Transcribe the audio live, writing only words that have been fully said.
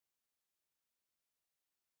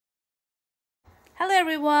Hello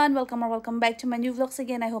everyone, welcome back to my new vlogs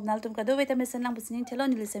again. I hope naltum kado wait misan lang pusining telo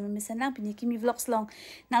ni lisa misan lang piniki mi vlogs long.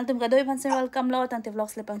 Naltum kado panse welcome lo tante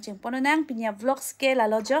vlogs le pangcheng pono nang pinya vlogs ke la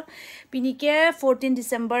lojo. Pinike 14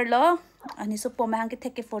 December lo. Ani so po mahang ke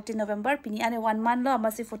theke 14 November pini ane 1 month lo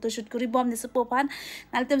amasi photo shoot kuri bom ni so po pan.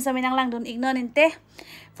 Naltum saminang lang don ignon inte.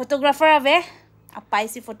 Photographer ave. Apai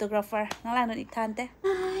si photographer. Nalang don ikante.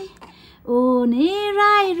 Oh ne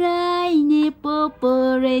rai ne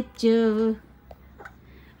popo recho.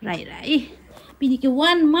 Rai. Pini ke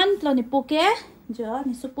 1 month lo ni poke. Jo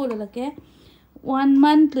ni supo lo lake. 1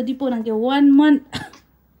 month lo di po nang ke 1 month.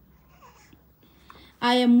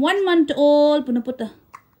 I am 1 month old puna puta.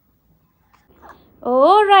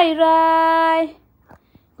 Oh Rai.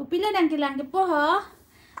 Kupila nang ke lang ke po ha.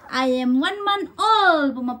 I am 1 month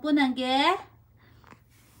old puma po nang ke.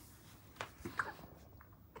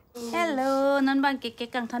 Hello, non bang ke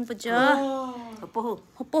kang than po jo.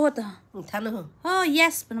 Hopo ta. Than ho. Oh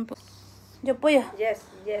yes puna po. Jo po ya. Yes.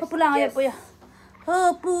 Pulang ayo po ya.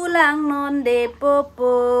 Ho pulang non de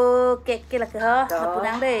popo ke lah ke ha.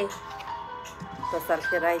 Pulang deh. Tosar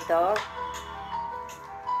Kerai to.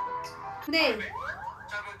 Deh.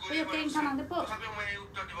 Ayo keng tanang de po.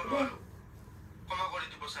 Deh.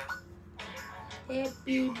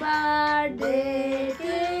 Happy birthday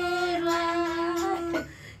Kerai.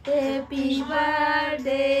 Happy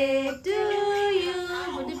birthday to you.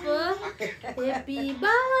 Budi po. Happy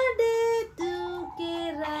birthday to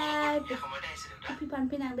Kerai. Happy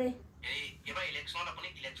pinang deh.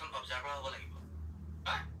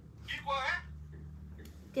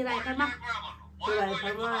 Kerai kan mak. Kerai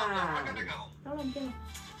karwa. Tolong ke.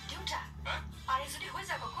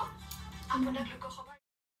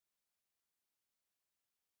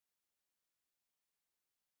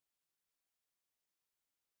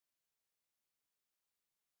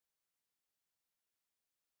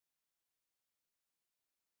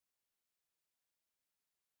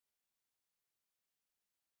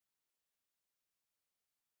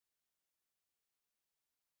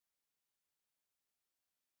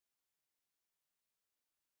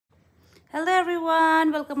 Hello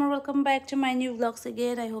everyone, welcome back to my new vlogs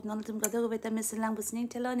again. I hope naltum kado beta misan lang busning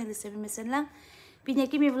telo ni lise misan lang. Pinya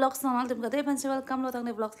ki mi vlogs naltum kado panse welcome lo tang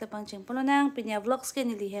ne vlogs le pangcheng pono nang pinya vlogs ke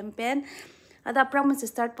ni li hempen. Ada prang se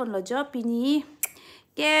start pon lo jo pini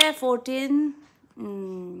ke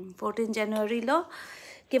 14 January lo.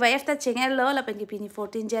 Ke ba efta chengel lo la pen ke pini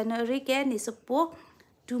 14 January ke ni sopo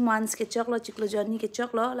 2 months ke choklo chiklo journey ke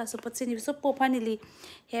choklo la support se ni sopo panili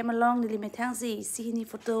hem along ni li methang si ni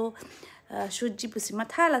photo shoot ji pusi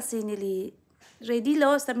mathala si ni li ready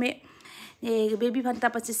lo same baby phanta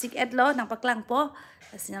pasi sik ad lo nang paklang po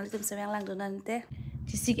sinali tum samyang lang donante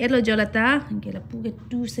sik ad lo jolata ke la pu ke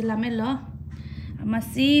tu selame lo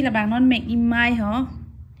amasi la bang non make imai ho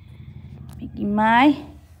make imai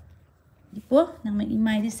dipo nang make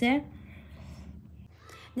imai di se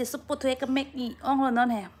ne support to ke make I ong lo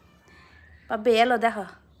non he pa be lo da ho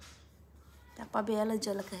ta pa be lo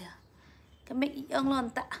jola kaya ke make I ong lo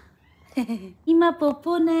ta Ima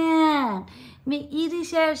popo na, make iri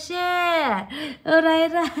share.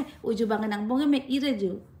 Rai. Uju bang nang bong make iri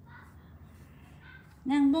jo.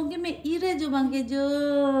 Nang bong make iri jo bang ke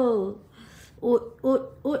jo.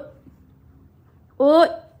 Oi.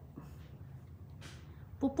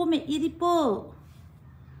 Popo make iri po.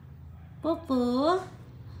 Popo.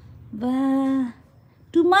 Ba.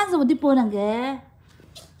 2 months di po nang ke.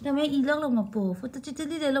 Dah make ilong lo ma po. Foto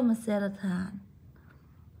cicili de lo ma seratan.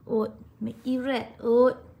 Oi, make iret.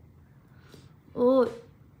 Oi.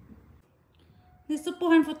 Ni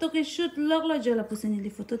supohan foto ke shoot log lo jola pusani li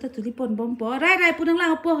foto ta tuli pon bom po. Rai punang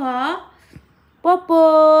lang po ha. Popo.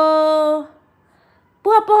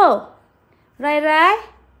 Popo. Rai.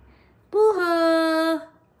 Puho.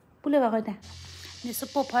 Pule ba ko ta. Ni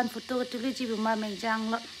supohan foto ke tuli ji ma meng jang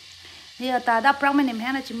lo. Ni ta da prang me nem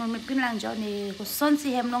hana chi mo me pin lang jo ni ko son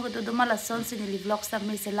si hem long ko do mala son si ni li vlogs ta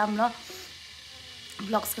me selam lo.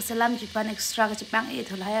 Vlogs ke selam jipan extra ke jipang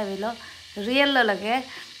thulaya velo real lo lage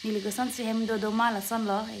niligosan si hem do mala son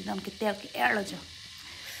lo ekdam ke tel ke air lo jo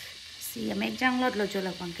si mek jang lot lo jo la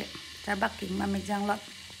pangke tabak king ma mek jang lot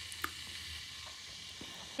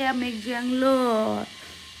ya mek jang lot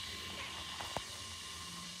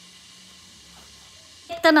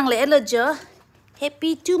tanang le lo jo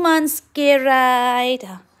happy 2 months Kerai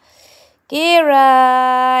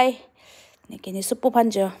ne kini supu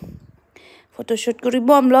panjo photoshoot kuri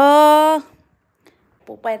bom lo.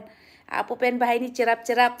 Pupen bahai ni cerap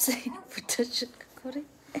photoshoot kuri.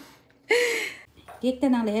 Kek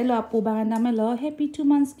tanang le lo apu bangan nama lo happy 2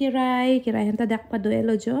 months Kerai hanta dak pa do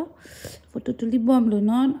elo jo. Foto tuli bom lo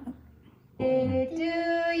non.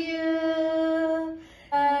 To you,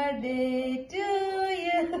 birthday to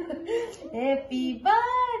you, happy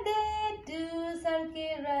birthday to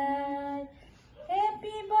Kerai,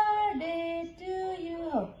 happy birthday to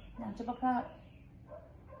you. Nào cho bác khao.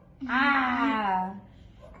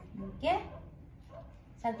 Okay.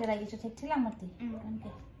 Kerai itu cek lang mati. Okay.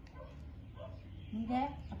 Okay.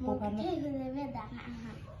 Apa kamu?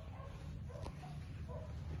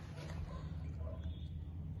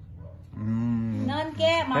 Non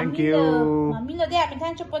ke, mami lo dia,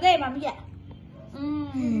 bintang cukup deh, mami ya.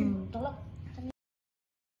 Tolong.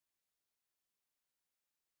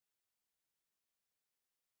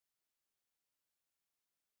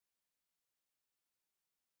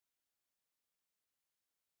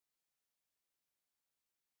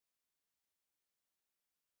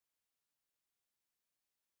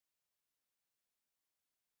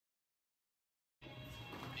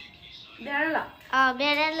 Biar lah.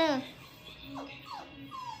 Biar dulu.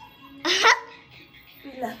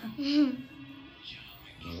 Bila. Happy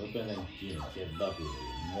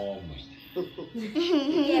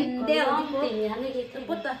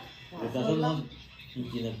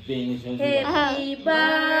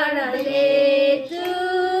birthday to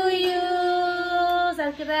you,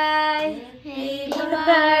 Kerai. Happy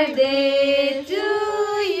birthday to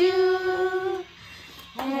you.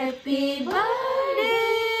 Happy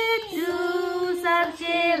birthday to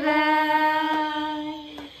Kerai.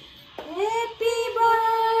 Happy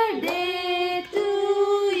birthday to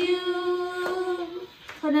you.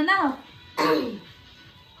 Kau nak nào?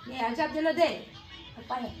 Nè, ăn chắp cho nó đi.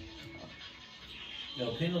 Apa ya?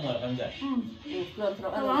 Đầu tiên là ăn dậy. Belum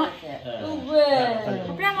terus ada ya.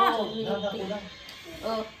 Apa yang mau?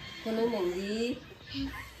 Oh, kalau nanti.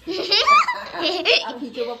 Aku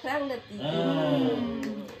coba perang nanti.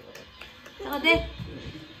 Cho đi.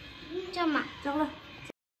 Cho mà. Cho luôn.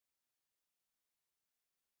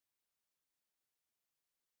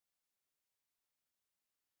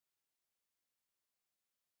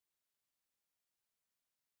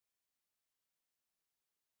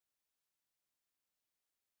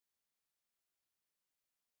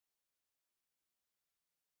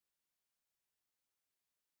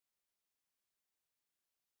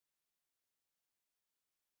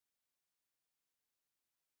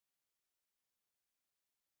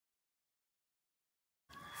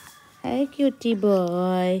 Hi cutie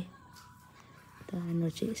boy. Tahan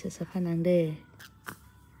cik sesapan ande.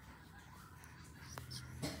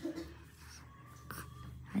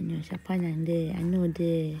 Anu siapa nande? Anu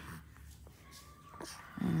de.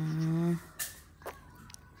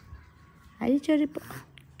 Adi curi po.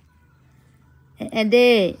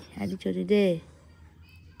 De. Adi curi de.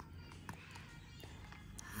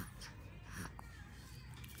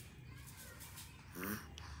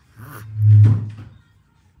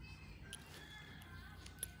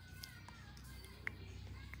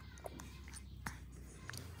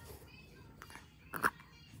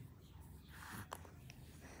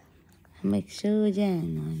 Make sure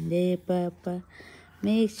jangan on de papa.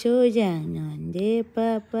 Make sure jangan on de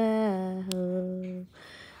papa.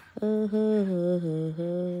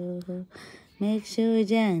 Make sure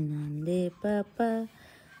jangan on de papa.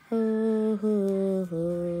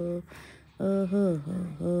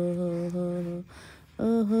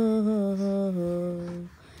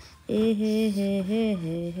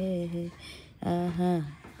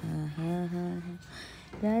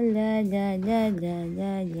 La la la la la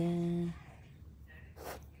la la.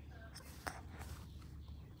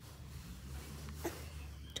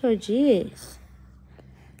 Choji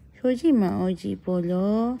ma oji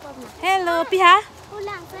polo. Hello, piha.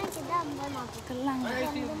 Ulang saya ke dalam mana? Kelang.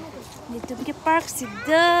 Dito ke park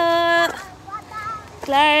sida.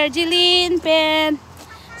 Claire Jeline pen.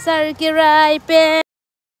 Kerai pen.